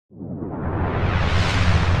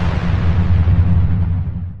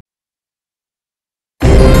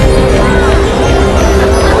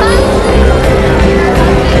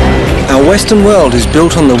Western world is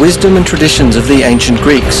built on the wisdom and traditions of the ancient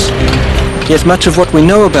Greeks. Yet much of what we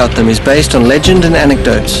know about them is based on legend and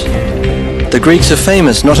anecdotes. The Greeks are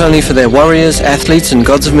famous not only for their warriors, athletes and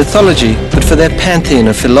gods of mythology, but for their pantheon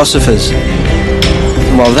of philosophers.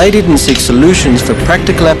 And while they didn't seek solutions for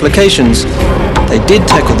practical applications, they did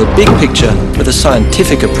tackle the big picture with a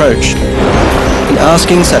scientific approach. In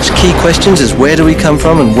asking such key questions as where do we come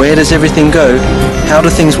from and where does everything go, how do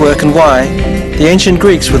things work and why, the ancient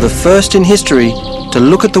Greeks were the first in history to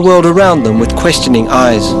look at the world around them with questioning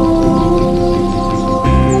eyes.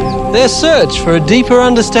 Their search for a deeper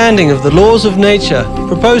understanding of the laws of nature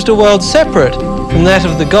proposed a world separate from that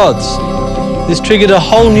of the gods. This triggered a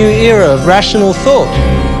whole new era of rational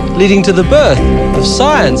thought, leading to the birth of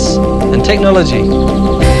science and technology.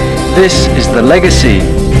 This is the legacy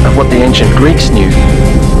of what the ancient Greeks knew.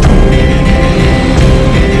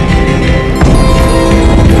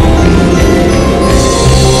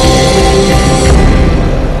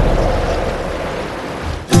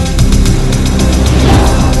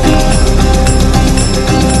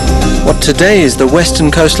 What today is the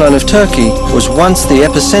western coastline of Turkey was once the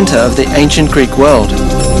epicenter of the ancient Greek world.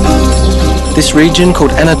 This region,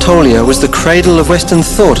 called Anatolia, was the cradle of Western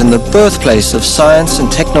thought and the birthplace of science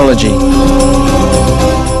and technology.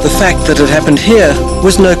 The fact that it happened here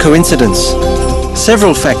was no coincidence.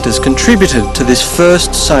 Several factors contributed to this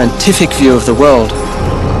first scientific view of the world.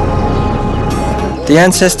 The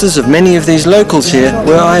ancestors of many of these locals here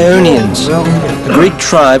were Ionians, a Greek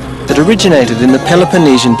tribe that originated in the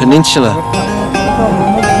Peloponnesian Peninsula.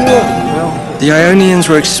 The Ionians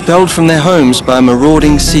were expelled from their homes by a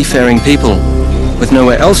marauding seafaring people. With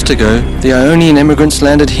nowhere else to go, the Ionian immigrants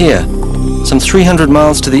landed here, some 300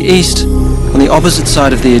 miles to the east, on the opposite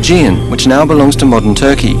side of the Aegean, which now belongs to modern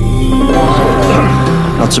Turkey.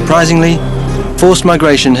 Not surprisingly, forced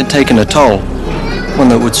migration had taken a toll, one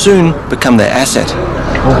that would soon become their asset.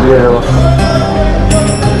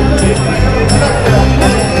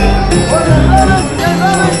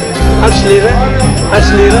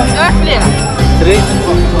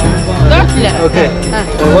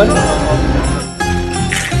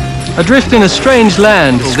 Adrift in a strange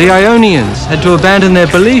land, the Ionians had to abandon their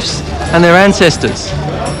beliefs and their ancestors.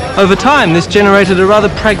 Over time, this generated a rather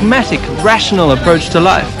pragmatic, rational approach to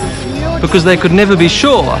life, because they could never be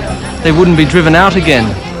sure they wouldn't be driven out again.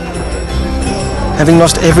 Having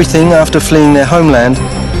lost everything after fleeing their homeland,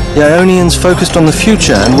 the Ionians focused on the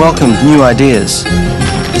future and welcomed new ideas,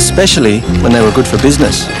 especially when they were good for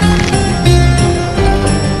business.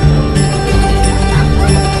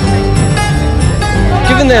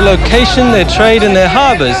 Given their location, their trade and their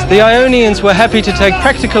harbours, the Ionians were happy to take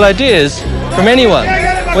practical ideas from anyone,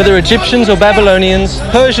 whether Egyptians or Babylonians,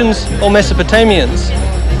 Persians or Mesopotamians.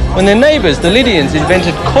 When their neighbours, the Lydians,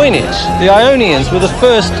 invented coinage, the Ionians were the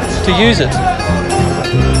first to use it.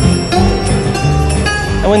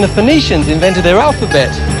 And when the Phoenicians invented their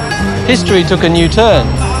alphabet, history took a new turn.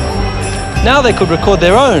 Now they could record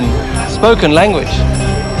their own spoken language.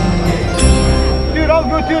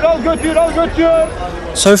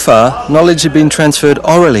 So far, knowledge had been transferred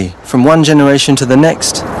orally from one generation to the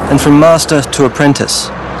next and from master to apprentice.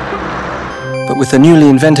 But with the newly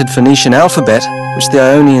invented Phoenician alphabet, which the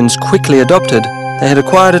Ionians quickly adopted, they had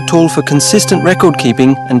acquired a tool for consistent record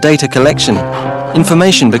keeping and data collection.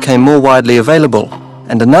 Information became more widely available,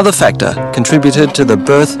 and another factor contributed to the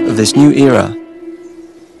birth of this new era.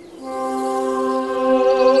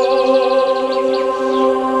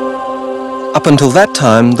 Up until that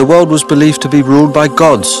time, the world was believed to be ruled by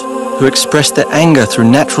gods, who expressed their anger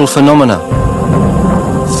through natural phenomena,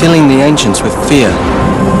 filling the ancients with fear.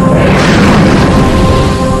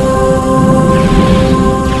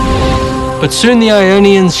 But soon the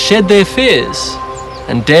Ionians shed their fears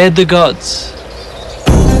and dared the gods.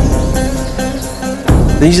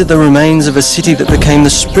 These are the remains of a city that became the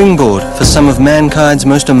springboard for some of mankind's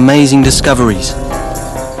most amazing discoveries.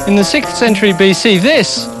 In the 6th century BC,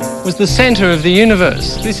 this was the center of the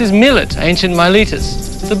universe. This is Milet, ancient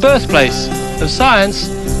Miletus, the birthplace of science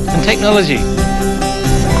and technology.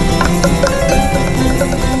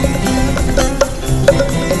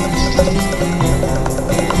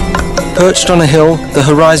 Perched on a hill, the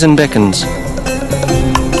horizon beckons.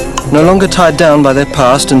 No longer tied down by their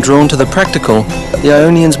past and drawn to the practical, the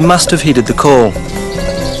Ionians must have heeded the call.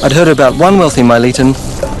 I'd heard about one wealthy Miletan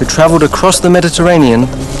who travelled across the Mediterranean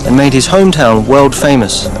and made his hometown world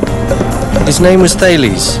famous. His name was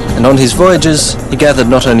Thales, and on his voyages he gathered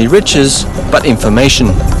not only riches, but information.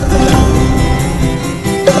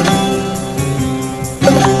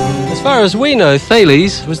 As far as we know,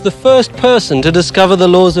 Thales was the first person to discover the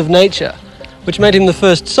laws of nature, which made him the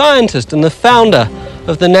first scientist and the founder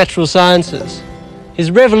of the natural sciences.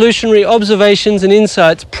 His revolutionary observations and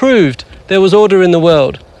insights proved there was order in the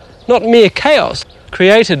world, not mere chaos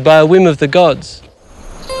created by a whim of the gods.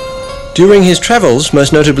 During his travels,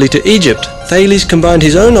 most notably to Egypt, Thales combined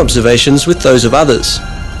his own observations with those of others.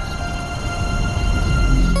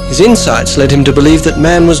 His insights led him to believe that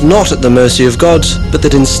man was not at the mercy of gods, but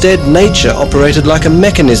that instead nature operated like a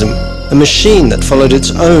mechanism, a machine that followed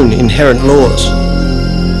its own inherent laws.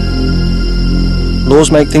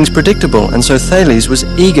 Laws make things predictable, and so Thales was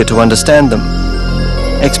eager to understand them.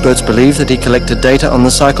 Experts believe that he collected data on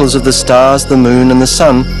the cycles of the stars, the moon, and the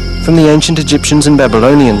sun from the ancient Egyptians and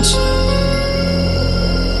Babylonians.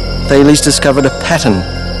 Thales discovered a pattern,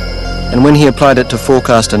 and when he applied it to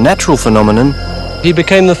forecast a natural phenomenon, he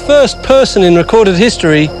became the first person in recorded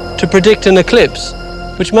history to predict an eclipse,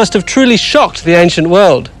 which must have truly shocked the ancient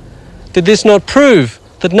world. Did this not prove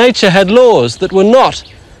that nature had laws that were not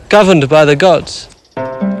governed by the gods?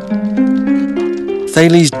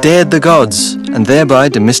 Thales dared the gods and thereby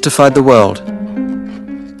demystified the world.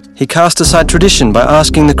 He cast aside tradition by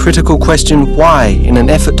asking the critical question why in an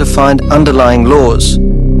effort to find underlying laws.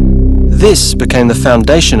 This became the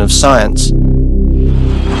foundation of science.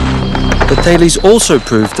 But Thales also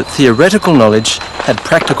proved that theoretical knowledge had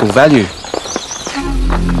practical value.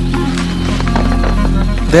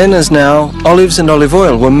 Then as now, olives and olive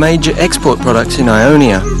oil were major export products in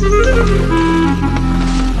Ionia.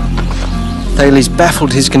 Thales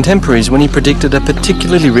baffled his contemporaries when he predicted a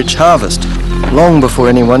particularly rich harvest, long before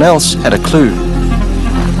anyone else had a clue.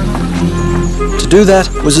 To do that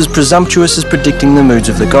was as presumptuous as predicting the moods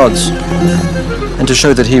of the gods. And to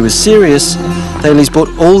show that he was serious, Thales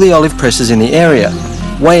bought all the olive presses in the area,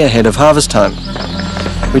 way ahead of harvest time.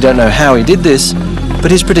 We don't know how he did this,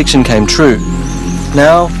 but his prediction came true.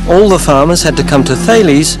 Now, all the farmers had to come to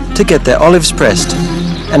Thales to get their olives pressed,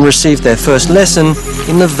 and received their first lesson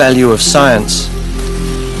in the value of science.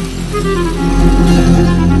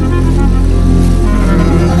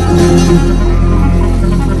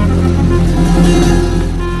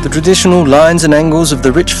 The traditional lines and angles of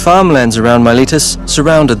the rich farmlands around Miletus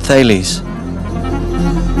surrounded Thales.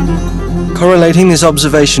 Correlating this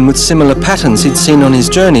observation with similar patterns he'd seen on his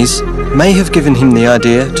journeys may have given him the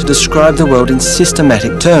idea to describe the world in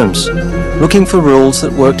systematic terms, looking for rules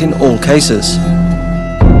that worked in all cases.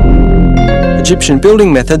 Egyptian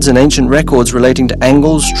building methods and ancient records relating to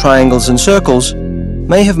angles, triangles and circles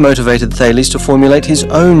may have motivated Thales to formulate his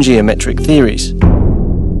own geometric theories.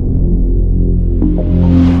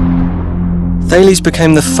 Thales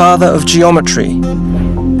became the father of geometry.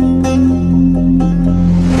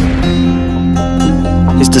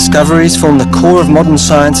 His discoveries form the core of modern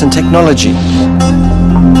science and technology,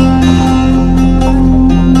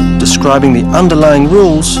 describing the underlying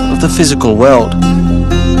rules of the physical world.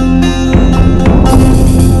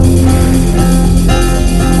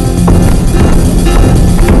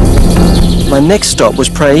 My next stop was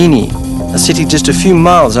Priene, a city just a few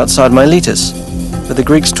miles outside Miletus, where the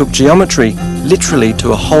Greeks took geometry literally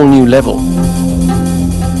to a whole new level.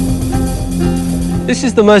 This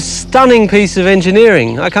is the most stunning piece of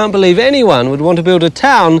engineering. I can't believe anyone would want to build a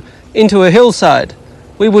town into a hillside.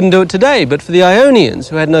 We wouldn't do it today, but for the Ionians,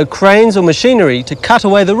 who had no cranes or machinery to cut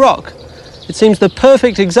away the rock, it seems the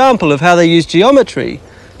perfect example of how they used geometry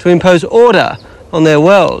to impose order on their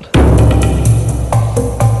world.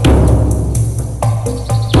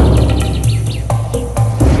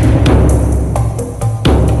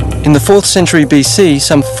 In the 4th century BC,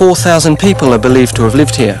 some 4,000 people are believed to have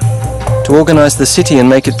lived here. To organize the city and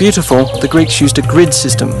make it beautiful, the Greeks used a grid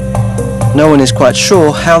system. No one is quite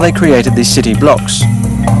sure how they created these city blocks.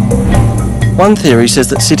 One theory says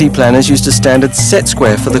that city planners used a standard set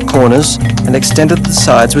square for the corners and extended the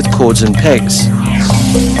sides with cords and pegs.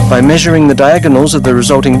 By measuring the diagonals of the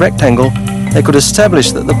resulting rectangle, they could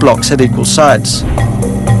establish that the blocks had equal sides.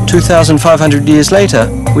 2,500 years later,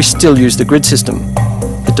 we still use the grid system.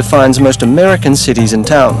 It defines most American cities and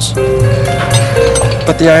towns.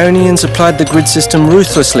 But the Ionians applied the grid system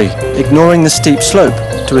ruthlessly, ignoring the steep slope,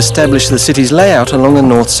 to establish the city's layout along a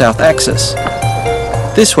north-south axis.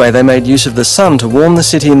 This way they made use of the sun to warm the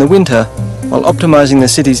city in the winter, while optimizing the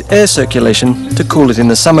city's air circulation to cool it in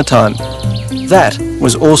the summertime. That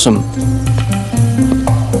was awesome.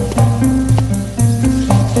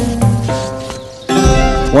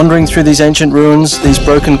 Wandering through these ancient ruins, these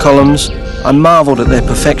broken columns, I marveled at their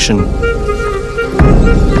perfection.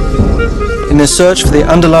 In their search for the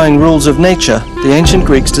underlying rules of nature, the ancient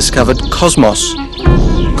Greeks discovered cosmos.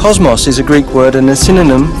 Cosmos is a Greek word and a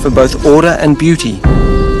synonym for both order and beauty.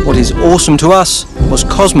 What is awesome to us was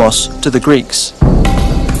cosmos to the Greeks.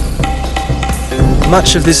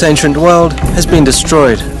 Much of this ancient world has been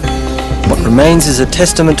destroyed. What remains is a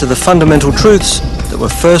testament to the fundamental truths that were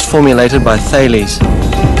first formulated by Thales.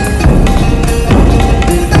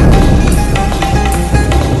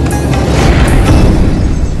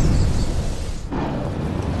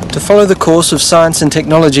 To follow the course of science and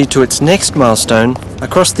technology to its next milestone, I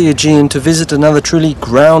crossed the Aegean to visit another truly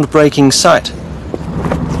groundbreaking site,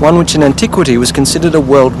 one which in antiquity was considered a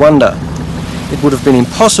world wonder. It would have been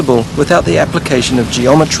impossible without the application of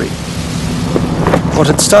geometry. What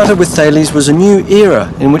had started with Thales was a new era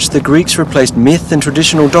in which the Greeks replaced myth and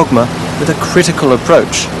traditional dogma with a critical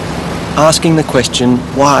approach, asking the question,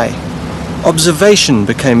 why? Observation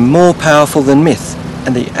became more powerful than myth,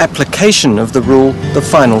 and the application of the rule the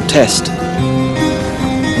final test.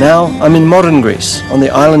 Now I'm in modern Greece, on the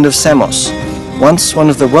island of Samos, once one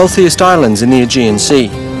of the wealthiest islands in the Aegean Sea.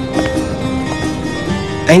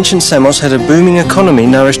 Ancient Samos had a booming economy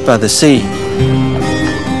nourished by the sea.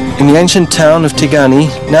 In the ancient town of Tigani,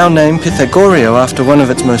 now named Pythagorio after one of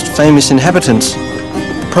its most famous inhabitants,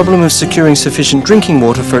 the problem of securing sufficient drinking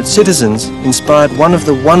water for its citizens inspired one of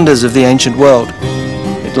the wonders of the ancient world.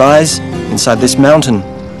 It lies inside this mountain.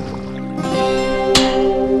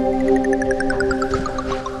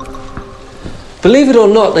 Believe it or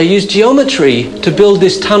not, they used geometry to build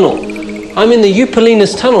this tunnel. I'm in the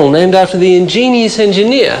Eupolinus tunnel, named after the ingenious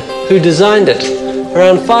engineer who designed it.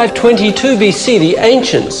 Around 522 BC, the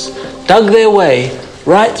ancients dug their way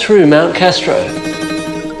right through Mount Castro.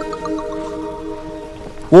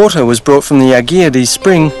 Water was brought from the Agiades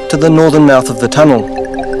spring to the northern mouth of the tunnel.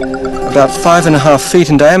 About 5.5 feet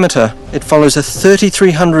in diameter, it follows a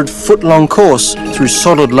 3,300-foot-long course through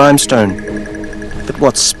solid limestone. But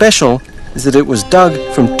what's special is that it was dug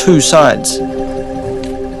from two sides.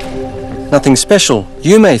 Nothing special,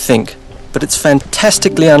 you may think, but it's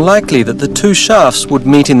fantastically unlikely that the two shafts would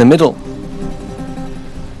meet in the middle.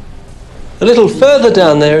 A little further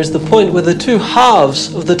down there is the point where the two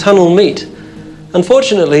halves of the tunnel meet.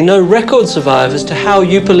 Unfortunately, no record survives as to how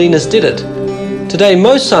Eupolinus did it. Today,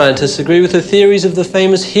 most scientists agree with the theories of the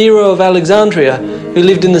famous Hero of Alexandria, who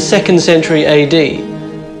lived in the 2nd century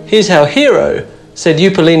AD. Here's how Hero said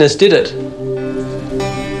Eupolinus did it.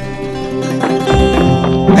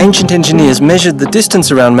 Ancient engineers measured the distance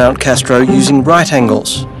around Mount Castro using right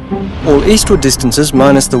angles. All eastward distances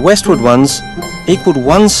minus the westward ones equaled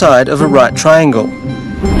one side of a right triangle.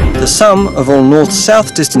 The sum of all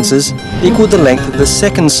north-south distances equaled the length of the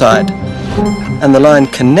second side, and the line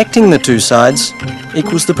connecting the two sides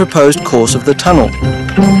equals the proposed course of the tunnel.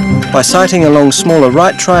 By sighting along smaller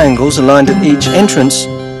right triangles aligned at each entrance,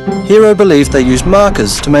 Hero believed they used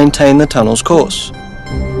markers to maintain the tunnel's course.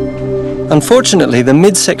 Unfortunately, the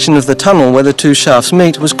midsection of the tunnel where the two shafts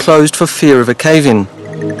meet was closed for fear of a cave-in,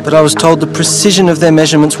 but I was told the precision of their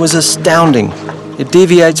measurements was astounding. It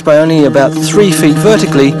deviates by only about 3 feet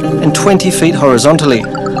vertically and 20 feet horizontally.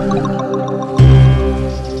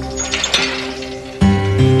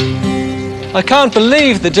 I can't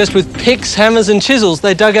believe that just with picks, hammers and chisels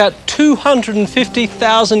they dug out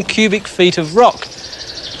 250,000 cubic feet of rock.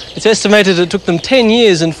 It's estimated it took them 10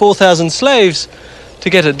 years and 4,000 slaves to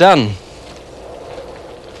get it done.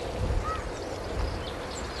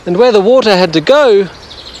 And where the water had to go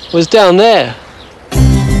was down there.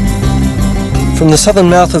 From the southern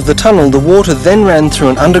mouth of the tunnel, the water then ran through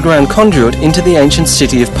an underground conduit into the ancient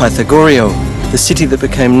city of Pythagorio, the city that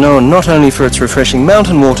became known not only for its refreshing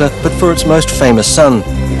mountain water, but for its most famous son,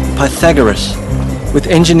 Pythagoras. With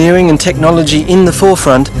engineering and technology in the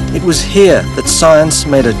forefront, it was here that science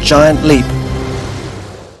made a giant leap.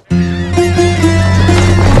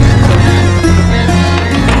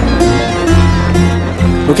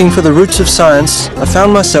 Looking for the roots of science, I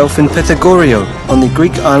found myself in Pythagorio, on the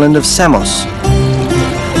Greek island of Samos.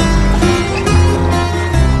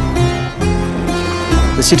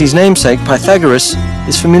 The city's namesake, Pythagoras,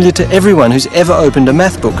 is familiar to everyone who's ever opened a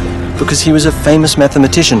math book, because he was a famous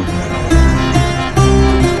mathematician.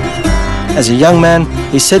 As a young man,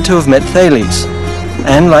 he's said to have met Thales,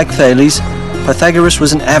 and like Thales, Pythagoras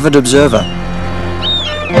was an avid observer.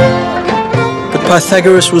 But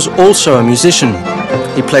Pythagoras was also a musician.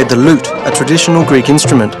 He played the lute, a traditional Greek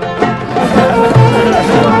instrument.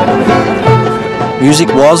 Music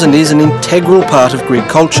was and is an integral part of Greek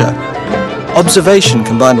culture. Observation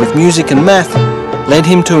combined with music and math led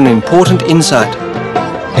him to an important insight.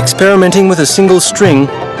 Experimenting with a single string,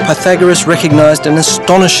 Pythagoras recognized an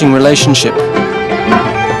astonishing relationship.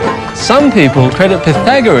 Some people credit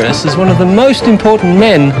Pythagoras as one of the most important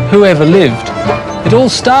men who ever lived. It all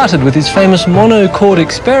started with his famous monochord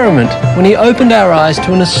experiment when he opened our eyes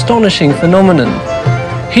to an astonishing phenomenon.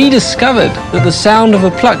 He discovered that the sound of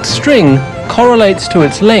a plucked string correlates to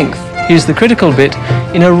its length, here's the critical bit,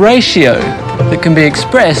 in a ratio that can be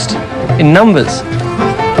expressed in numbers.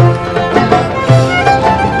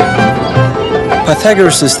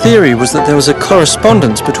 Pythagoras' theory was that there was a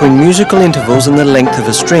correspondence between musical intervals and the length of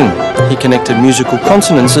a string. He connected musical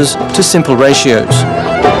consonances to simple ratios.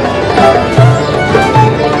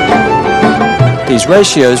 These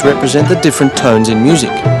ratios represent the different tones in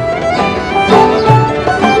music.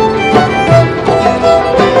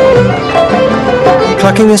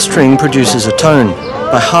 Plucking a string produces a tone.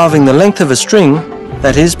 By halving the length of a string,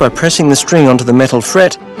 that is, by pressing the string onto the metal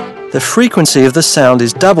fret, the frequency of the sound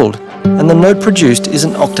is doubled, and the note produced is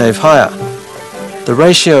an octave higher. The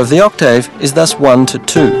ratio of the octave is thus 1 to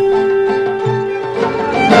 2.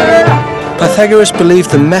 Pythagoras believed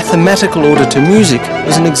the mathematical order to music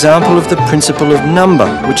was an example of the principle of number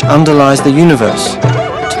which underlies the universe.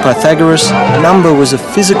 To Pythagoras, number was a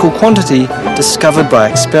physical quantity discovered by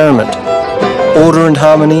experiment. Order and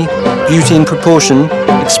harmony, beauty and proportion,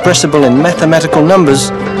 expressible in mathematical numbers,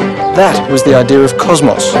 that was the idea of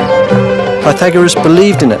cosmos. Pythagoras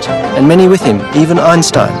believed in it, and many with him, even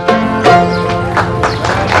Einstein.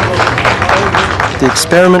 The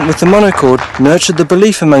experiment with the monochord nurtured the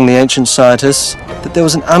belief among the ancient scientists that there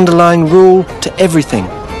was an underlying rule to everything.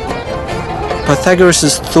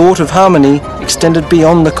 Pythagoras' thought of harmony extended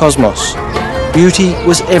beyond the cosmos. Beauty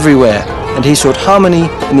was everywhere, and he sought harmony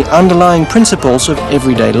in the underlying principles of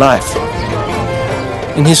everyday life.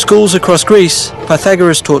 In his schools across Greece,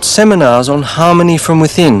 Pythagoras taught seminars on harmony from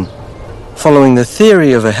within, following the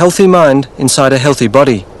theory of a healthy mind inside a healthy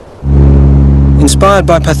body. Inspired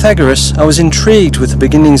by Pythagoras, I was intrigued with the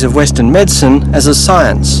beginnings of Western medicine as a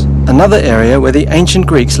science, another area where the ancient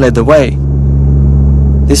Greeks led the way.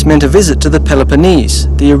 This meant a visit to the Peloponnese,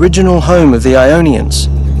 the original home of the Ionians,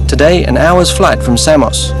 today an hour's flight from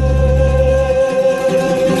Samos.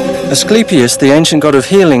 Asclepius, the ancient god of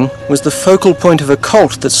healing, was the focal point of a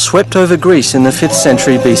cult that swept over Greece in the 5th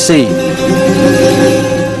century BC.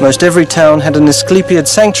 Most every town had an Asclepiad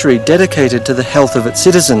sanctuary dedicated to the health of its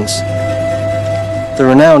citizens. The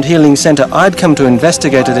renowned healing centre I'd come to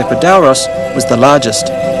investigate at Epidauros was the largest.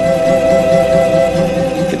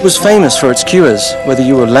 It was famous for its cures. Whether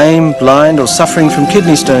you were lame, blind or suffering from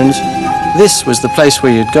kidney stones, this was the place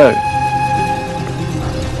where you'd go.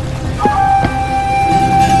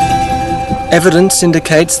 Evidence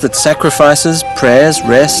indicates that sacrifices, prayers,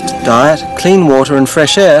 rest, diet, clean water and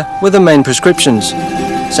fresh air were the main prescriptions.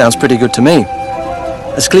 Sounds pretty good to me.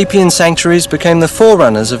 Asclepian sanctuaries became the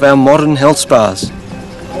forerunners of our modern health spas.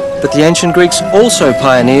 But the ancient Greeks also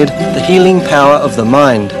pioneered the healing power of the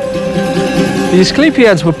mind. The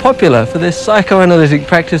Asclepiads were popular for their psychoanalytic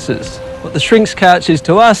practices. What the shrink's couch is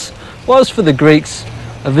to us was for the Greeks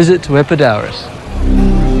a visit to Epidauros.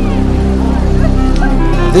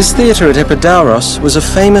 This theatre at Epidauros was a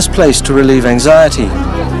famous place to relieve anxiety.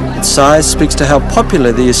 Its size speaks to how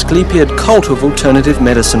popular the Asclepiad cult of alternative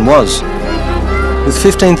medicine was. With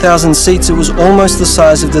 15,000 seats, it was almost the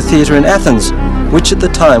size of the theatre in Athens, which at the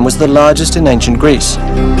time was the largest in ancient Greece.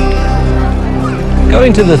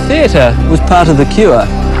 Going to the theatre was part of the cure.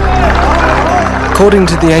 According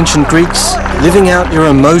to the ancient Greeks, living out your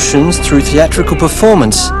emotions through theatrical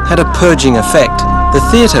performance had a purging effect. The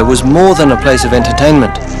theatre was more than a place of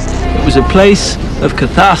entertainment. It was a place of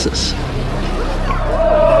catharsis.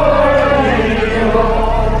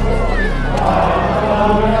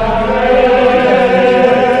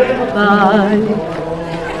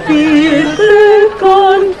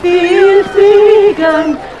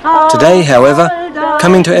 Today, however,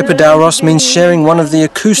 coming to Epidauros means sharing one of the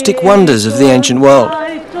acoustic wonders of the ancient world.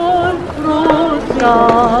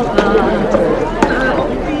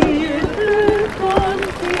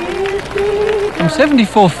 I'm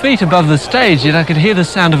 74 feet above the stage, yet I could hear the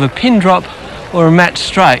sound of a pin drop or a match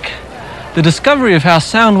strike. The discovery of how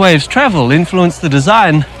sound waves travel influenced the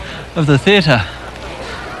design of the theatre.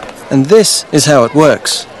 And this is how it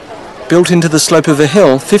works. Built into the slope of a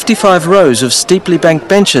hill, 55 rows of steeply banked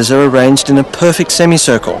benches are arranged in a perfect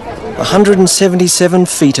semicircle, 177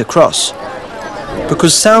 feet across.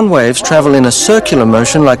 Because sound waves travel in a circular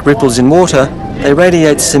motion like ripples in water, they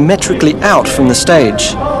radiate symmetrically out from the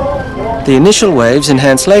stage. The initial waves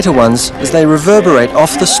enhance later ones as they reverberate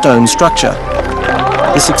off the stone structure.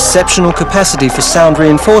 This exceptional capacity for sound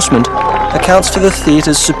reinforcement accounts for the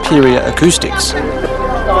theatre's superior acoustics.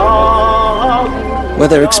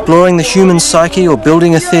 Whether exploring the human psyche or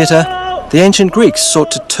building a theatre, the ancient Greeks sought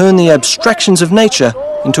to turn the abstractions of nature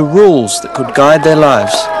into rules that could guide their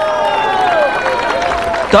lives.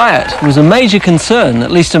 Diet was a major concern, at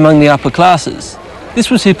least among the upper classes. This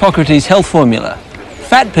was Hippocrates' health formula.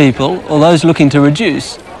 Fat people, or those looking to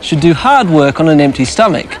reduce, should do hard work on an empty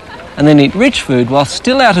stomach and then eat rich food while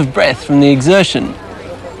still out of breath from the exertion.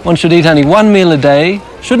 One should eat only one meal a day,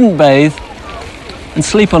 shouldn't bathe, and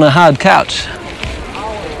sleep on a hard couch.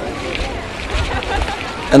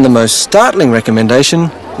 And the most startling recommendation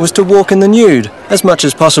was to walk in the nude as much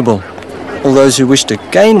as possible. All those who wish to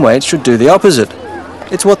gain weight should do the opposite.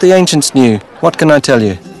 It's what the ancients knew. What can I tell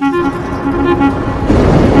you?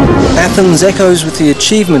 Athens echoes with the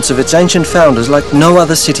achievements of its ancient founders like no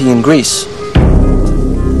other city in Greece.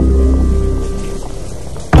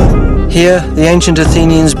 Here, the ancient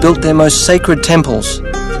Athenians built their most sacred temples,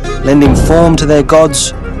 lending form to their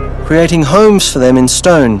gods, creating homes for them in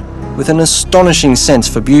stone with an astonishing sense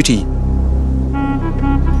for beauty.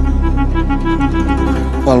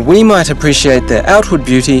 While we might appreciate their outward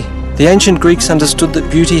beauty, the ancient Greeks understood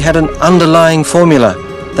that beauty had an underlying formula.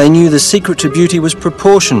 They knew the secret to beauty was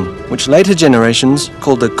proportion, which later generations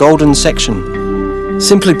called the golden section.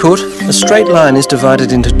 Simply put, a straight line is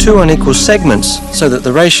divided into two unequal segments so that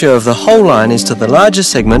the ratio of the whole line is to the larger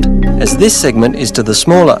segment as this segment is to the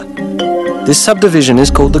smaller. This subdivision is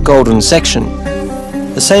called the golden section.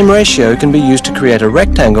 The same ratio can be used to create a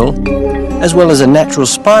rectangle as well as a natural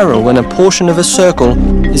spiral when a portion of a circle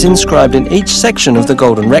is inscribed in each section of the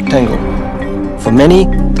golden rectangle. For many,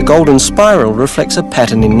 the golden spiral reflects a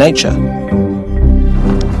pattern in nature.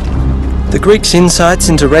 The Greeks' insights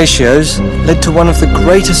into ratios led to one of the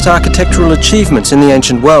greatest architectural achievements in the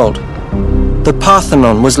ancient world. The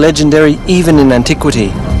Parthenon was legendary even in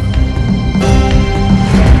antiquity.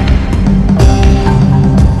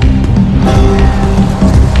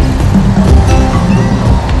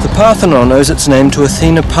 The Parthenon owes its name to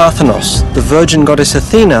Athena Parthenos, the virgin goddess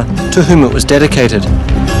Athena, to whom it was dedicated.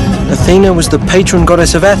 Athena was the patron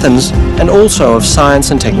goddess of Athens and also of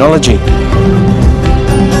science and technology.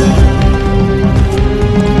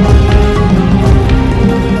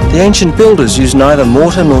 The ancient builders used neither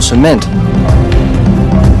mortar nor cement.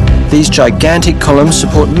 These gigantic columns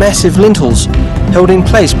support massive lintels held in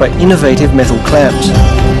place by innovative metal clamps.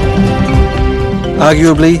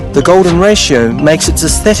 Arguably, the golden ratio makes its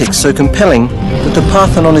aesthetics so compelling that the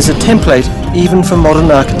Parthenon is a template even for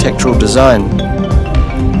modern architectural design.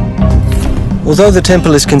 Although the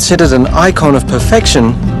temple is considered an icon of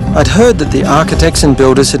perfection, I'd heard that the architects and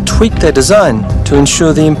builders had tweaked their design to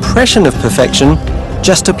ensure the impression of perfection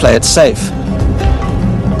just to play it safe.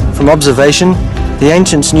 From observation, the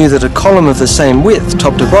ancients knew that a column of the same width,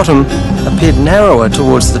 top to bottom, appeared narrower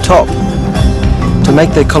towards the top. To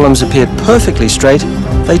make their columns appear perfectly straight,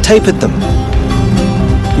 they tapered them.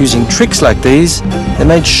 Using tricks like these, they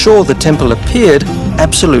made sure the temple appeared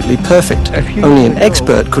absolutely perfect. Only an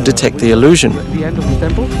expert could detect the illusion.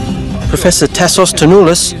 Professor Tassos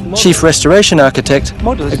Tonoulis, chief restoration architect,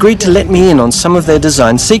 agreed to let me in on some of their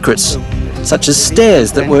design secrets, such as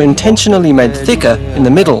stairs that were intentionally made thicker in the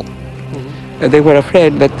middle. They were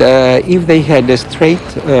afraid that if they had a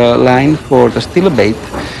straight line for the stilobate,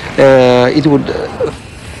 it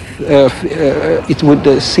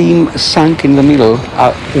would seem sunk in the middle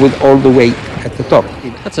with all the weight at the top.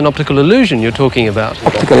 That's an optical illusion you're talking about.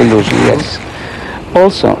 Optical illusion, yes.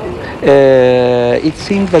 Also, it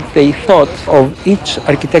seemed that they thought of each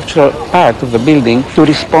architectural part of the building to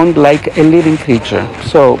respond like a living creature.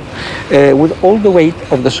 So, with all the weight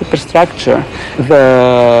of the superstructure,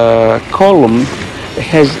 the column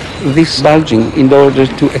has this bulging in order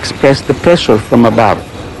to express the pressure from above.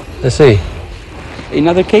 I see. In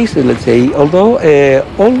other cases, let's say, although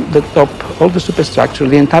all the superstructure,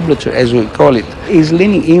 the entablature as we call it, is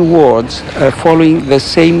leaning inwards following the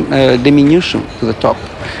same diminution to the top,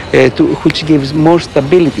 which gives more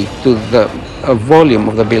stability to the volume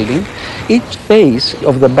of the building. Each face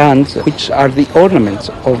of the bands, which are the ornaments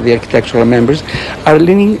of the architectural members, are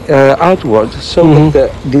leaning outwards so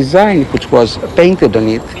that the design which was painted on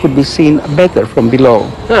it could be seen better from below.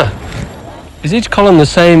 Ah. Is each column the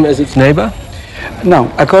same as its neighbor?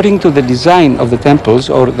 No, according to the design of the temples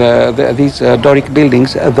or these Doric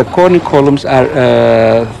buildings, the corner columns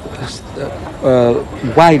are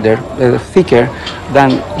wider, thicker than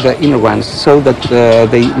the inner ones, so that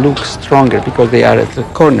they look stronger because they are at the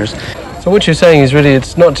corners. So what you're saying is really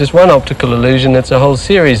it's not just one optical illusion, it's a whole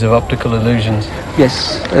series of optical illusions.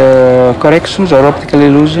 Yes, corrections or optical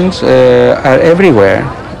illusions are everywhere,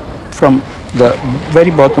 from the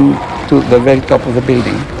very bottom to the very top of the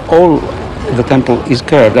building. All the temple is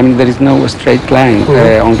curved. I mean, there is no straight line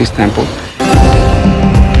on this temple.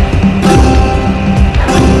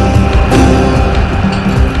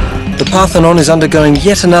 The Parthenon is undergoing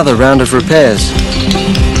yet another round of repairs.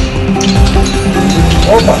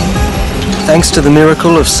 Thanks to the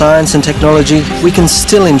miracle of science and technology, we can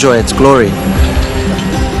still enjoy its glory.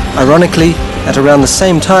 Ironically, at around the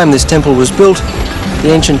same time this temple was built,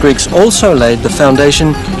 the ancient Greeks also laid the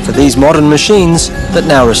foundation for these modern machines that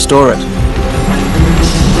now restore it.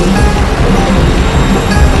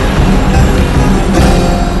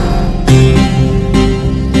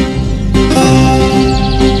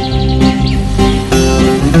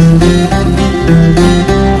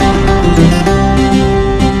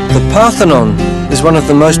 The Parthenon is one of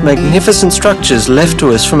the most magnificent structures left to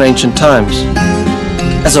us from ancient times.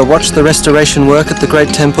 As I watched the restoration work at the Great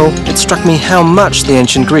Temple, it struck me how much the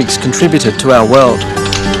ancient Greeks contributed to our world.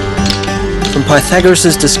 From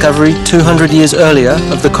Pythagoras' discovery 200 years earlier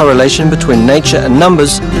of the correlation between nature and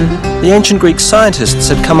numbers, the ancient Greek scientists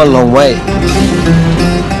had come a long way.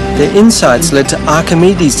 Their insights led to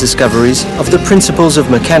Archimedes' discoveries of the principles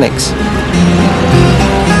of mechanics.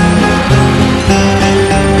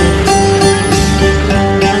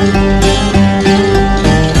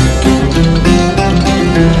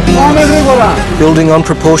 Building on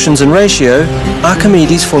proportions and ratio,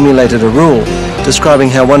 Archimedes formulated a rule describing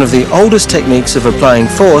how one of the oldest techniques of applying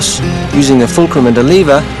force, using a fulcrum and a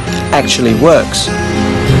lever, actually works.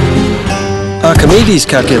 Archimedes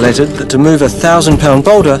calculated that to move a 1,000-pound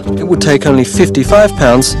boulder, it would take only 55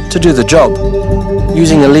 pounds to do the job.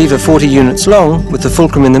 Using a lever 40 units long, with the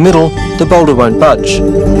fulcrum in the middle, the boulder won't budge.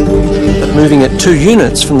 But moving it 2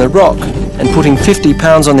 units from the rock and putting 50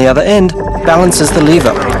 pounds on the other end balances the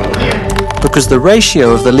lever. Because the ratio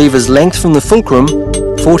of the lever's length from the fulcrum,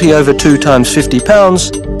 40 over 2 times 50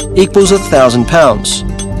 pounds, equals 1,000 pounds.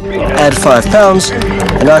 Add 5 pounds,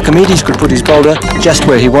 and Archimedes could put his boulder just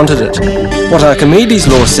where he wanted it. What Archimedes'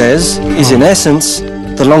 law says is, in essence,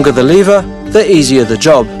 the longer the lever, the easier the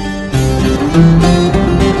job.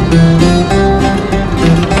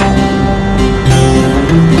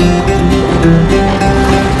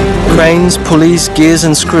 Cranes, pulleys, gears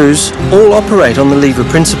and screws all operate on the lever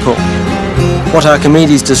principle. What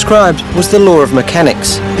Archimedes described was the law of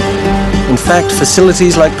mechanics. In fact,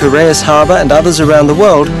 facilities like Piraeus Harbour and others around the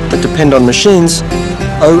world that depend on machines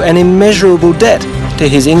owe an immeasurable debt to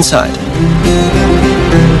his insight.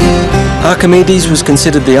 Archimedes was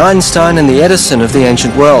considered the Einstein and the Edison of the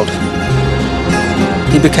ancient world.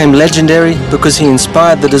 He became legendary because he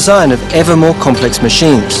inspired the design of ever more complex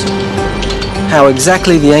machines. How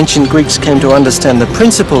exactly the ancient Greeks came to understand the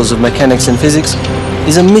principles of mechanics and physics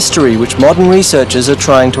is a mystery which modern researchers are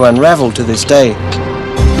trying to unravel to this day.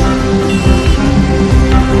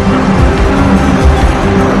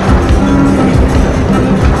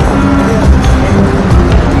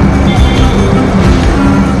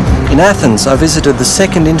 In Athens, I visited the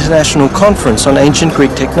second international conference on ancient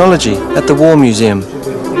Greek technology at the War Museum,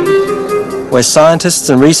 where scientists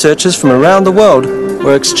and researchers from around the world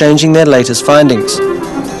were exchanging their latest findings.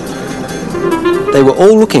 They were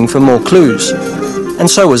all looking for more clues, and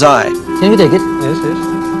so was I. Can you take it? Yes.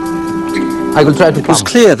 I will try to pump. It was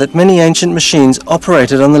clear that many ancient machines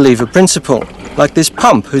operated on the lever principle, like this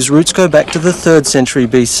pump whose roots go back to the 3rd century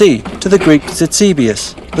BC, to the Greek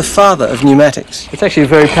Zitzebius, the father of pneumatics. It's actually a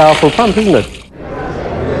very powerful pump, isn't it?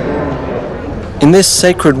 In this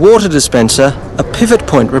sacred water dispenser, a pivot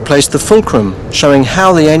point replaced the fulcrum, showing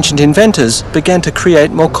how the ancient inventors began to create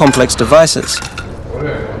more complex devices.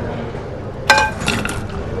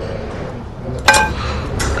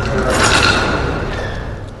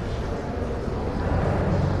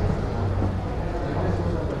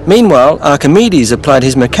 Meanwhile, Archimedes applied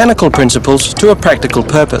his mechanical principles to a practical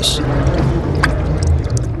purpose.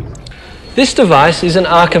 This device is an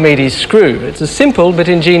Archimedes screw. It's a simple but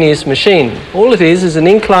ingenious machine. All it is an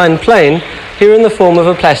inclined plane, here in the form of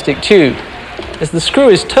a plastic tube. As the screw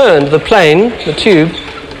is turned, the plane, the tube,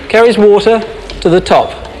 carries water to the top.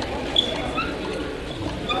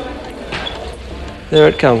 There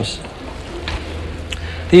it comes.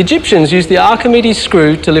 The Egyptians used the Archimedes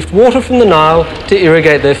screw to lift water from the Nile to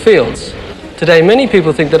irrigate their fields. Today, many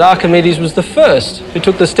people think that Archimedes was the first who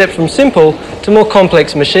took the step from simple to more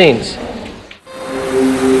complex machines.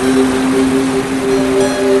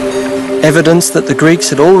 Evidence that the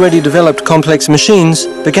Greeks had already developed complex machines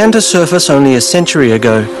began to surface only a century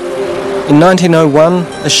ago. In 1901,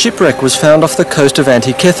 a shipwreck was found off the coast of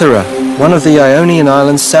Antikythera, one of the Ionian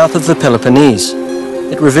islands south of the Peloponnese.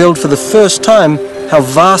 It revealed for the first time how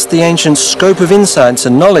vast the ancient scope of insights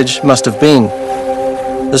and knowledge must have been.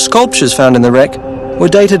 The sculptures found in the wreck were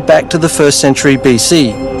dated back to the 1st century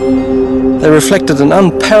BC. They reflected an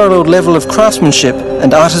unparalleled level of craftsmanship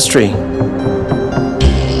and artistry.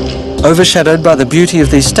 Overshadowed by the beauty of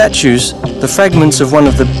these statues, the fragments of one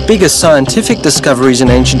of the biggest scientific discoveries in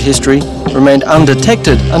ancient history remained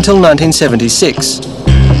undetected until 1976.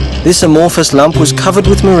 This amorphous lump was covered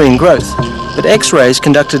with marine growth, but X-rays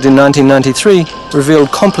conducted in 1993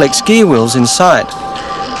 revealed complex gear wheels inside.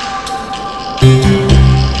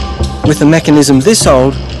 With a mechanism this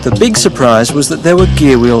old, the big surprise was that there were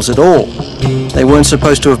gear wheels at all. They weren't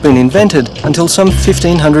supposed to have been invented until some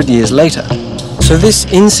 1500 years later. So this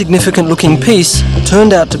insignificant-looking piece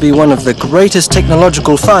turned out to be one of the greatest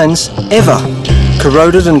technological finds ever.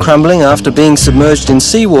 Corroded and crumbling after being submerged in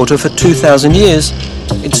seawater for 2,000 years,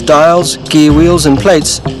 its dials, gear wheels and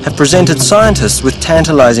plates have presented scientists with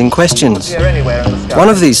tantalizing questions. One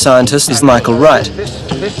of these scientists is Michael Wright,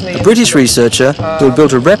 a British researcher who had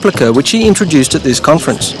built a replica which he introduced at this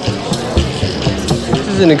conference. This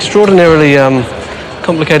is an extraordinarily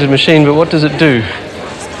complicated machine, but what does it do?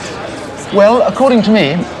 Well, according to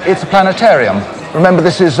me, it's a planetarium. Remember,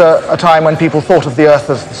 this is a time when people thought of the Earth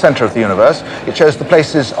as the center of the universe. It shows the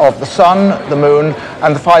places of the Sun, the Moon,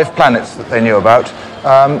 and the 5 planets that they knew about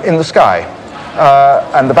in the sky.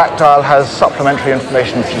 And the back dial has supplementary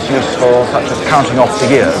information which is useful, such as counting off the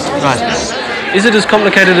years. Right. Is it as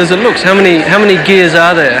complicated as it looks? How many gears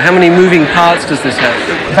are there? How many moving parts does this have?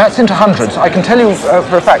 That's into hundreds. I can tell you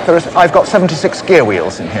for a fact I've got 76 gear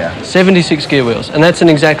wheels in here. 76 gear wheels, and that's an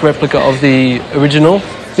exact replica of the original?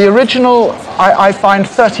 The original, I find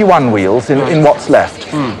 31 wheels in what's left.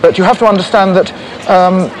 But you have to understand that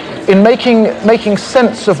in making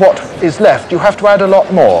sense of what is left, you have to add a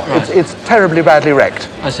lot more. Right. It's terribly badly wrecked.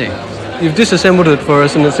 I see. You've disassembled it for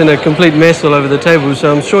us and it's in a complete mess all over the table,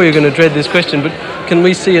 so I'm sure you're going to dread this question, but can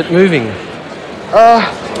we see it moving?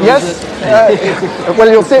 Yes. Well,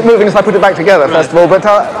 you'll see it moving as I put it back together, first of all, but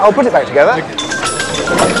I'll put it back together.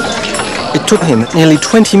 It took him nearly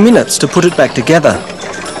 20 minutes to put it back together.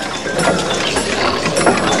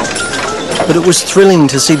 But it was thrilling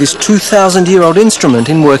to see this 2,000-year-old instrument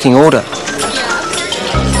in working order.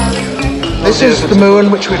 This is the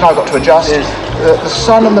moon, which we've now got to adjust. The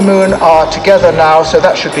sun and the moon are together now, so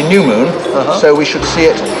that should be new moon. So we should see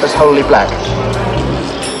it as wholly black.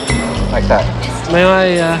 Like that. May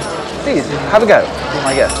I... Please, have a go. Be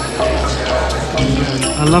my guest.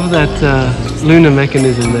 I love that lunar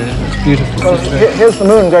mechanism there. It's beautiful. Well, here's the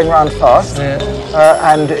moon going round fast,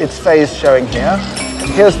 and its phase showing here.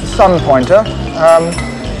 Here's the sun pointer.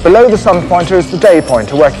 Below the sun pointer is the day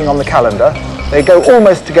pointer working on the calendar. They go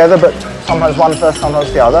almost together, but sometimes one first,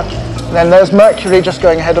 sometimes the other. And then there's Mercury just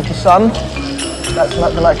going ahead of the sun. That's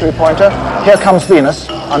the Mercury pointer. Here comes Venus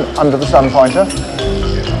under the sun pointer.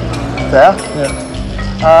 There.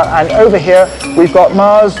 Yeah. And over here we've got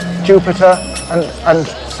Mars, Jupiter, and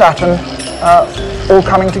Saturn all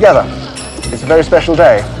coming together. It's a very special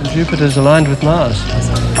day. And Jupiter's aligned with Mars.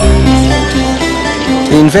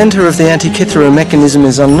 The inventor of the Antikythera mechanism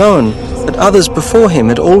is unknown, but others before him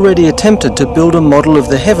had already attempted to build a model of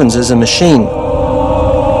the heavens as a machine.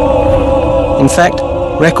 In fact,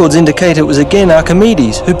 records indicate it was again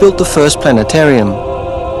Archimedes who built the first planetarium.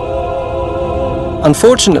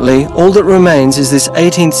 Unfortunately, all that remains is this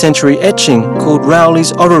 18th century etching called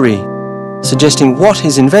Rowley's Orrery, suggesting what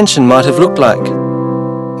his invention might have looked like.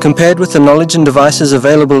 Compared with the knowledge and devices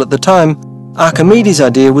available at the time, Archimedes'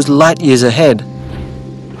 idea was light years ahead.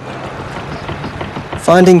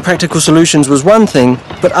 Finding practical solutions was one thing,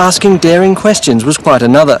 but asking daring questions was quite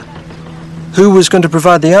another. Who was going to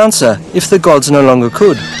provide the answer if the gods no longer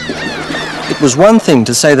could? It was one thing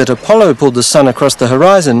to say that Apollo pulled the sun across the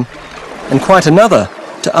horizon, and quite another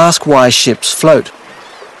to ask why ships float.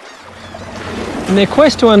 In their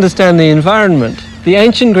quest to understand the environment, the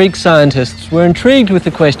ancient Greek scientists were intrigued with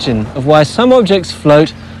the question of why some objects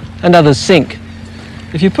float and others sink.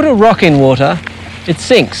 If you put a rock in water, it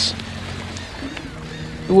sinks.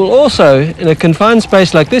 It will also, in a confined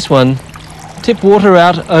space like this one, tip water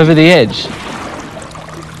out over the edge.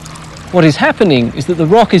 What is happening is that the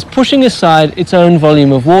rock is pushing aside its own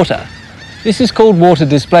volume of water. This is called water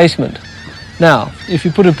displacement. Now, if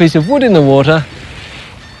you put a piece of wood in the water,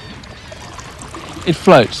 it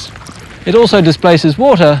floats. It also displaces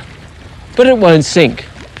water, but it won't sink.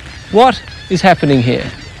 What is happening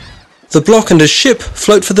here? The block and a ship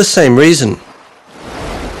float for the same reason.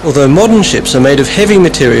 Although modern ships are made of heavy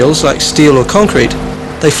materials like steel or concrete,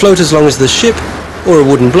 they float as long as the ship, or a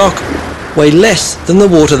wooden block, weigh less than the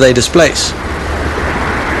water they displace.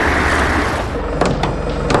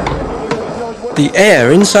 The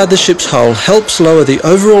air inside the ship's hull helps lower the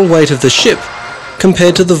overall weight of the ship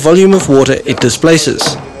compared to the volume of water it displaces.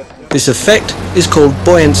 This effect is called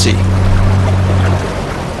buoyancy.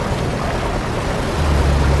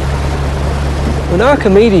 When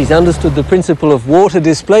Archimedes understood the principle of water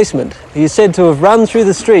displacement, he is said to have run through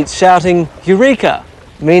the streets shouting, "Eureka!"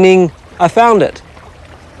 meaning, "I found it."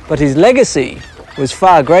 But his legacy was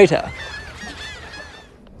far greater.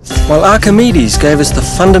 While Archimedes gave us the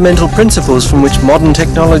fundamental principles from which modern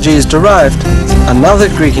technology is derived, another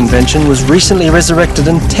Greek invention was recently resurrected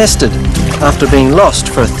and tested after being lost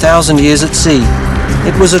for 1,000 years at sea.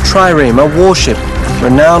 It was a trireme, a warship,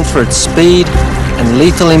 renowned for its speed and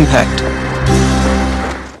lethal impact.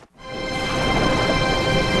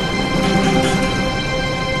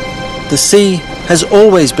 The sea has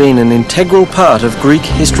always been an integral part of Greek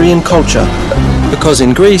history and culture, because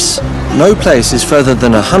in Greece, no place is further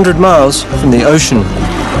than 100 miles from the ocean.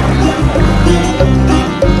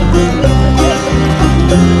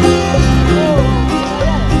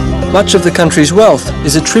 Much of the country's wealth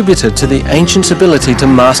is attributed to the ancients' ability to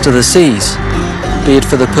master the seas, be it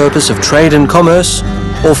for the purpose of trade and commerce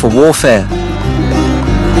or for warfare.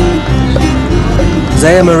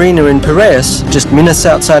 Zea Marina in Piraeus, just minutes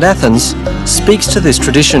outside Athens, speaks to this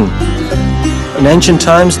tradition. In ancient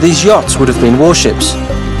times, these yachts would have been warships,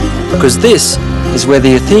 because this is where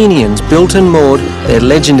the Athenians built and moored their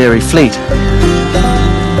legendary fleet.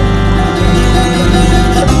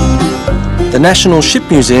 The National Ship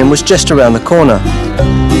Museum was just around the corner.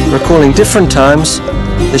 Recalling different times,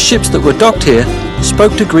 the ships that were docked here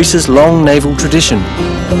spoke to Greece's long naval tradition.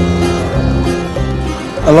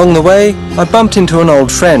 Along the way, I bumped into an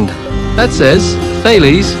old friend. That says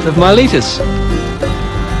Thales of Miletus.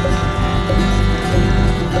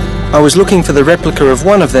 I was looking for the replica of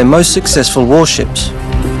one of their most successful warships.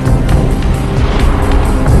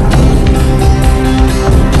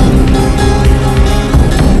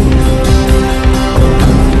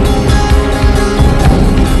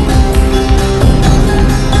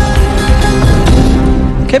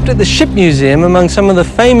 Kept at the Ship Museum among some of the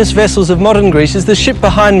famous vessels of modern Greece is the ship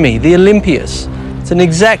behind me, the Olympias. It's an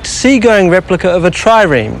exact seagoing replica of a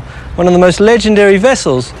trireme, one of the most legendary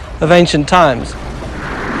vessels of ancient times.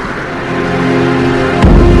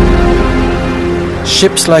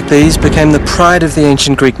 Ships like these became the pride of the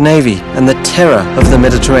ancient Greek navy and the terror of the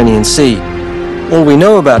Mediterranean Sea. All we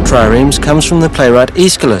know about triremes comes from the playwright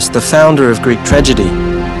Aeschylus, the founder of Greek tragedy.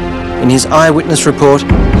 In his eyewitness report,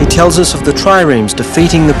 he tells us of the triremes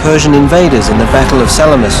defeating the Persian invaders in the Battle of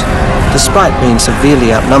Salamis, despite being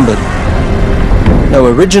severely outnumbered. No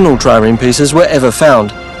original trireme pieces were ever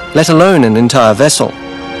found, let alone an entire vessel.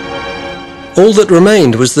 All that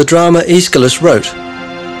remained was the drama Aeschylus wrote,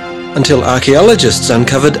 until archaeologists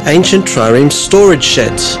uncovered ancient trireme storage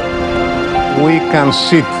sheds. We can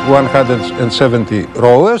sit 170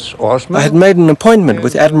 rowers, oarsmen. I had made an appointment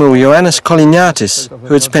with Admiral Ioannis Koliniatis,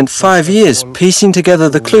 who had spent 5 years piecing together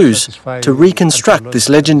the clues to reconstruct this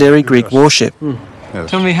legendary Greek warship. Yes.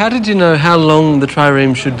 Tell me, how did you know how long the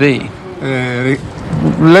trireme should be?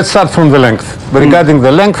 Let's start from the length. Regarding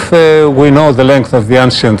the length, we know the length of the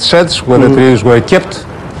ancient sheds where the trees were kept,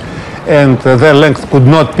 and their length could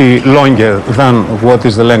not be longer than what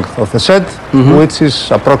is the length of the shed, which is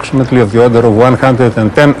approximately of the order of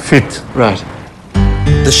 110 feet. Right.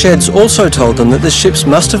 The sheds also told them that the ships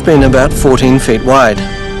must have been about 14 feet wide.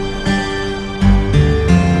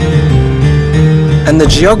 And the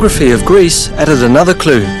geography of Greece added another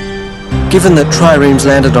clue. Given that triremes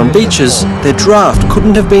landed on beaches, their draft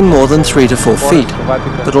couldn't have been more than 3 to 4 feet.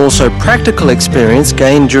 But also practical experience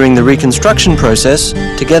gained during the reconstruction process,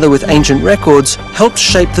 together with ancient records, helped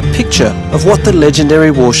shape the picture of what the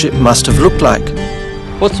legendary warship must have looked like.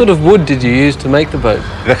 What sort of wood did you use to make the boat?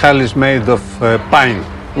 The hull is made of pine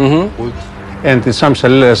wood, and in some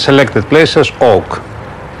selected places oak,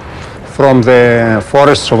 from the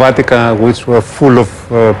forests of Attica, which were full of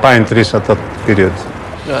pine trees at that period.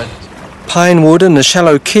 Right. Pine wood and a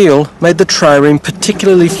shallow keel made the trireme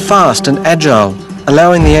particularly fast and agile,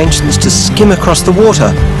 allowing the ancients to skim across the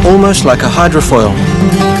water, almost like a hydrofoil.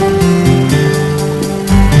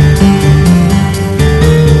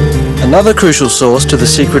 Another crucial source to the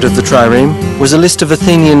secret of the trireme was a list of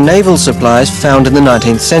Athenian naval supplies found in the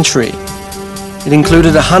 19th century. It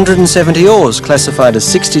included 170 oars, classified as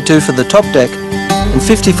 62 for the top deck and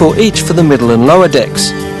 54 each for the middle and lower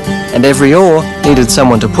decks, and every oar needed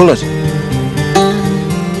someone to pull it.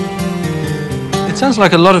 It sounds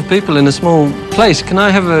like a lot of people in a small place. Can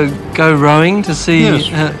I have a go rowing to see? Yes,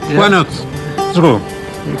 yeah? why not? Let's go.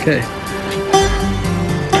 Okay.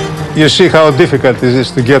 You see how difficult it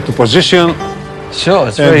is to get to position, Sure,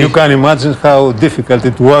 it's and very... you can imagine how difficult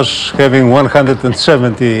it was having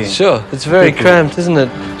 170. Sure, it's very people. cramped, isn't it?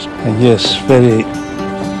 Yes, very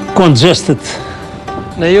congested.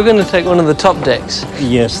 Now you're going to take one of the top decks.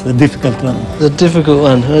 Yes, the difficult one. The difficult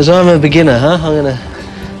one. As I'm a beginner, huh? I'm going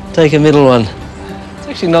to take a middle one. It's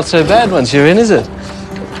actually not so bad once you're in, is it?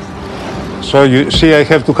 So you see, I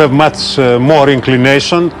have to have much more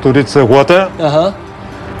inclination to reach the water, Uh-huh.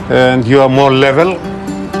 and you are more level.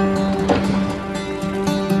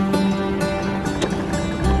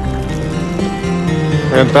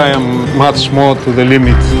 and I am much more to the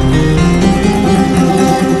limit.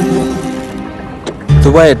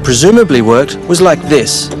 The way it presumably worked was like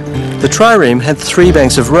this. The trireme had 3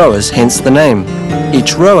 banks of rowers, hence the name.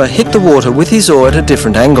 Each rower hit the water with his oar at a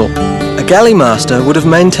different angle. A galley master would have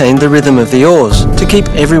maintained the rhythm of the oars to keep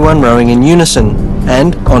everyone rowing in unison,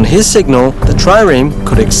 and on his signal, the trireme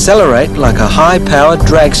could accelerate like a high-powered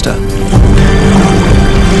dragster.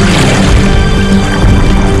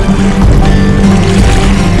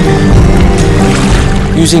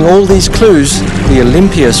 Using all these clues, the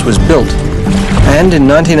Olympias was built. And in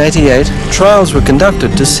 1988, trials were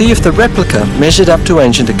conducted to see if the replica measured up to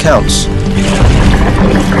ancient accounts.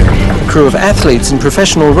 A crew of athletes and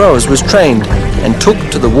professional rowers was trained and took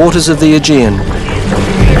to the waters of the Aegean.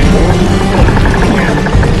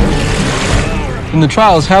 In the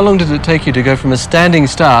trials, how long did it take you to go from a standing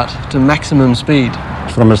start to maximum speed?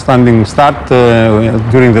 From a standing start,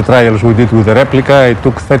 during the trials we did with the replica, it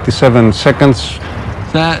took 37 seconds.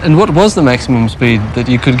 And what was the maximum speed that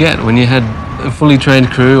you could get when you had a fully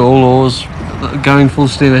trained crew, all oars, going full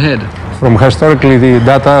steam ahead? From historically the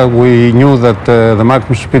data, we knew that the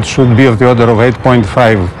maximum speed should be of the order of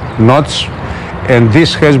 8.5 knots, and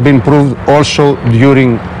this has been proved also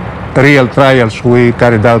during real trials we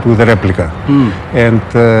carried out with the replica. And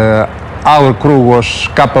our crew was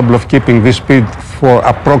capable of keeping this speed for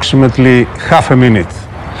approximately half a minute.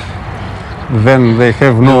 Then they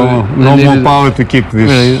have no more power to keep this.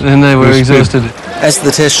 Really, then they were exhausted. As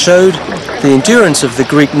the test showed, the endurance of the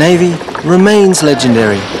Greek navy remains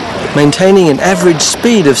legendary. Maintaining an average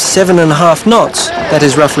speed of 7.5 knots, that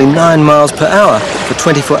is roughly 9 miles per hour, for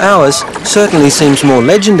 24 hours certainly seems more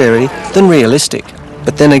legendary than realistic.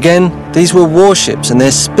 But then again, these were warships and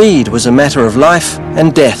their speed was a matter of life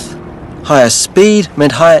and death. Higher speed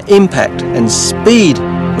meant higher impact, and speed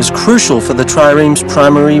was crucial for the trireme's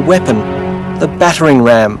primary weapon, the battering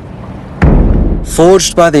ram.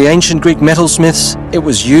 Forged by the ancient Greek metalsmiths, it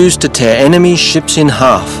was used to tear enemy ships in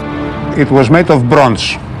half. It was made of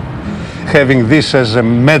bronze. Having this as a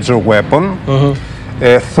major weapon,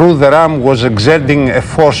 through the ram was exerting a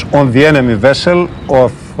force on the enemy vessel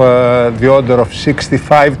of the order of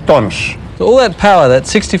 65 tons. So all that power, that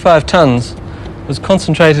 65 tons, was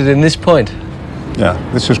concentrated in this point. Yeah,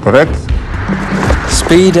 this is correct.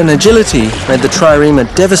 Speed and agility made the trireme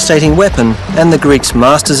a devastating weapon and the Greeks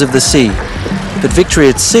masters of the sea. But victory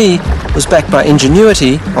at sea was backed by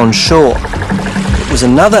ingenuity on shore. It was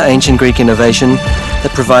another ancient Greek innovation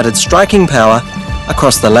that provided striking power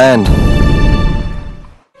across the land.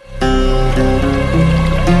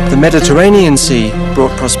 The Mediterranean Sea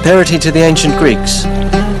brought prosperity to the ancient Greeks,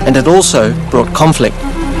 and it also brought conflict.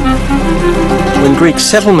 When Greek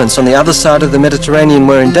settlements on the other side of the Mediterranean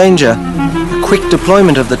were in danger, quick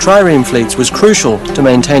deployment of the trireme fleets was crucial to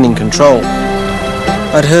maintaining control.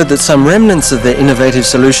 I'd heard that some remnants of their innovative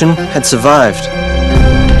solution had survived.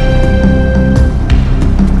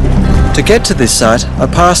 To get to this site, I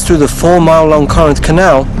passed through the 4-mile-long Corinth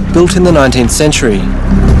Canal built in the 19th century.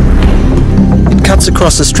 It cuts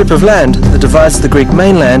across a strip of land that divides the Greek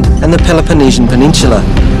mainland and the Peloponnesian Peninsula.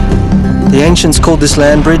 The ancients called this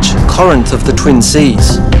land bridge Corinth of the Twin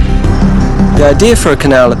Seas. The idea for a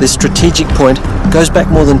canal at this strategic point goes back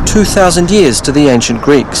more than 2,000 years to the ancient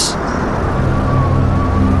Greeks.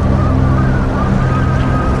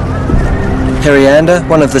 Periander,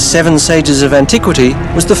 one of the 7 sages of antiquity,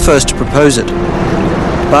 was the first to propose it.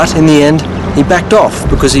 But in the end, he backed off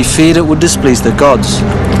because he feared it would displease the gods.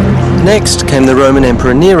 Next came the Roman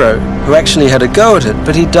Emperor Nero, who actually had a go at it,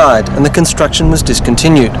 but he died and the construction was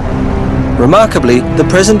discontinued. Remarkably, the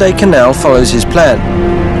present-day canal follows his plan.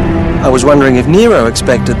 I was wondering if Nero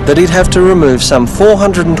expected that he'd have to remove some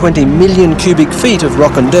 420 million cubic feet of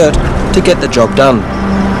rock and dirt to get the job done.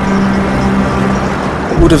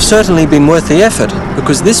 It would have certainly been worth the effort,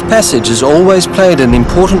 because this passage has always played an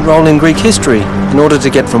important role in Greek history in order to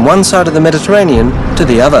get from one side of the Mediterranean to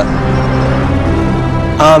the other.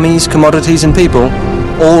 Armies, commodities and people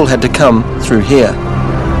all had to come through here.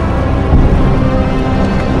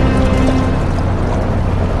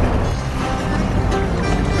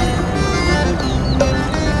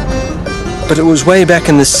 But it was way back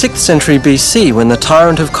in the 6th century BC when the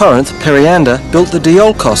tyrant of Corinth, Periander, built the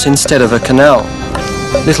Diolkos instead of a canal.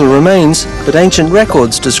 Little remains, but ancient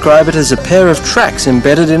records describe it as a pair of tracks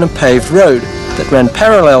embedded in a paved road that ran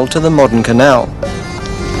parallel to the modern canal.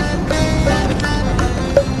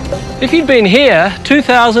 If you'd been here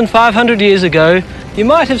 2,500 years ago, you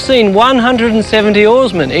might have seen 170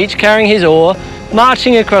 oarsmen, each carrying his oar,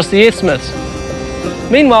 marching across the isthmus.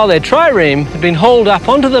 Meanwhile, their trireme had been hauled up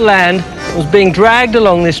onto the land and was being dragged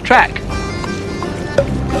along this track.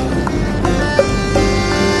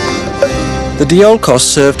 The Diolkos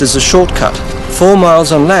served as a shortcut, 4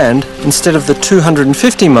 miles on land instead of the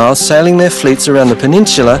 250 miles sailing their fleets around the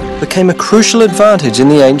peninsula became a crucial advantage in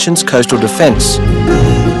the ancients' coastal defence.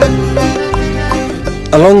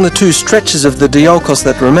 Along the 2 stretches of the Diolkos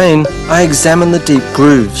that remain, I examine the deep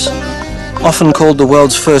grooves. Often called the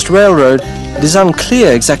world's first railroad, it is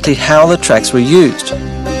unclear exactly how the tracks were used.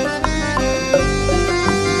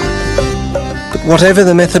 But whatever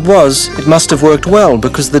the method was, it must have worked well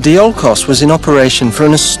because the Diolkos was in operation for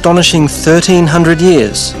an astonishing 1,300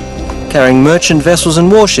 years, carrying merchant vessels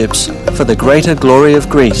and warships for the greater glory of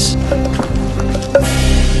Greece.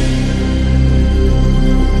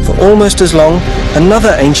 For almost as long,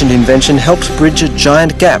 another ancient invention helped bridge a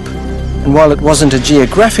giant gap, and while it wasn't a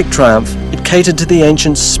geographic triumph, it catered to the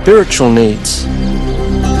ancients' spiritual needs.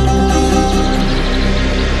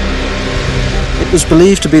 It was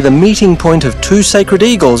believed to be the meeting point of 2 sacred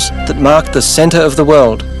eagles that marked the centre of the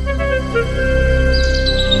world.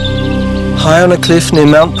 High on a cliff near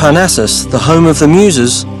Mount Parnassus, the home of the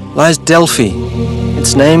Muses, lies Delphi.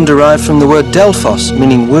 Its name derived from the word Delphos,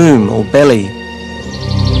 meaning womb or belly.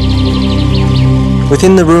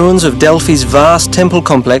 Within the ruins of Delphi's vast temple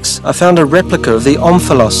complex, I found a replica of the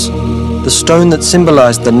omphalos, the stone that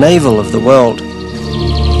symbolized the navel of the world.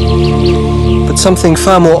 But something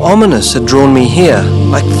far more ominous had drawn me here,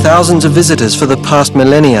 like thousands of visitors for the past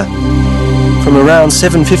millennia. From around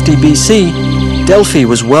 750 BC, Delphi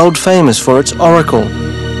was world famous for its oracle,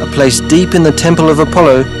 a place deep in the temple of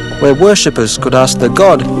Apollo where worshippers could ask the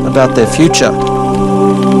god about their future.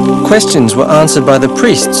 Questions were answered by the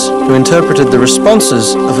priests, who interpreted the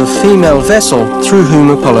responses of a female vessel through whom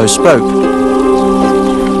Apollo spoke.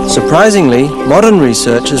 Surprisingly, modern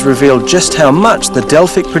research has revealed just how much the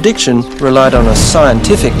Delphic prediction relied on a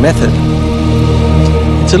scientific method.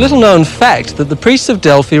 It's a little-known fact that the priests of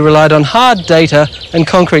Delphi relied on hard data and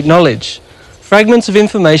concrete knowledge. Fragments of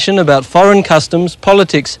information about foreign customs,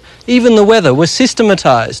 politics, even the weather were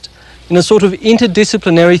systematized in a sort of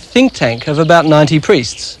interdisciplinary think tank of about 90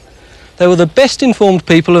 priests. They were the best-informed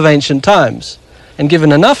people of ancient times, and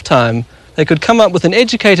given enough time, they could come up with an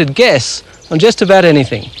educated guess on just about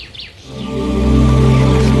anything.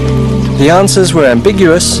 The answers were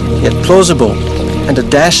ambiguous, yet plausible, and a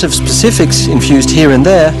dash of specifics infused here and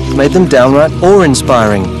there made them downright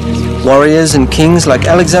awe-inspiring. Warriors and kings like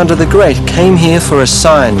Alexander the Great came here for a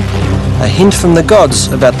sign, a hint from the gods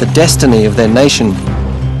about the destiny of their nation.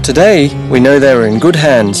 Today, we know they were in good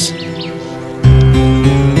hands.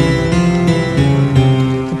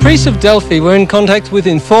 The priests of Delphi were in contact with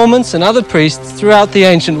informants and other priests throughout the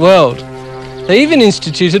ancient world. They even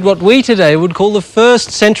instituted what we today would call the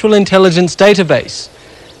first central intelligence database.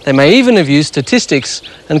 They may even have used statistics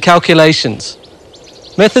and calculations.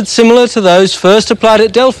 Methods similar to those first applied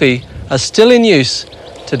at Delphi are still in use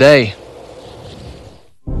today.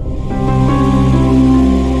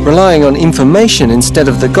 Relying on information instead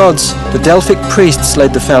of the gods, the Delphic priests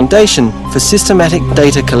laid the foundation for systematic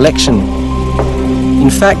data collection.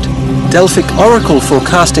 In fact, Delphic oracle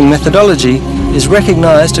forecasting methodology is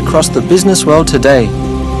recognized across the business world today.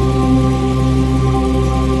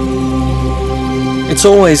 It's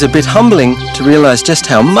always a bit humbling to realize just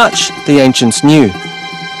how much the ancients knew.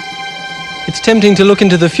 It's tempting to look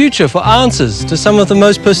into the future for answers to some of the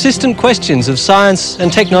most persistent questions of science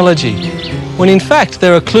and technology, when in fact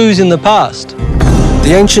there are clues in the past.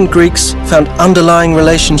 The ancient Greeks found underlying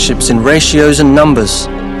relationships in ratios and numbers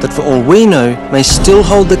that, for all we know, may still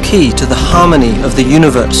hold the key to the harmony of the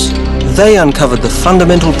universe. They uncovered the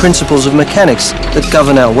fundamental principles of mechanics that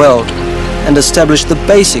govern our world and established the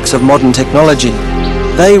basics of modern technology.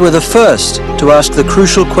 They were the first to ask the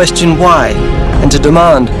crucial question why and to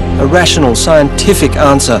demand a rational scientific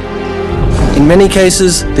answer. In many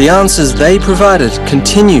cases, the answers they provided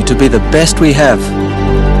continue to be the best we have.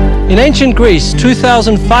 In ancient Greece,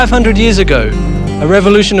 2,500 years ago, a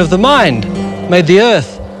revolution of the mind made the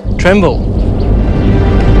earth tremble.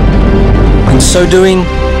 In so doing,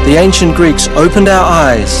 the ancient Greeks opened our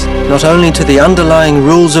eyes not only to the underlying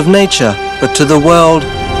rules of nature, but to the world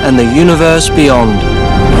and the universe beyond.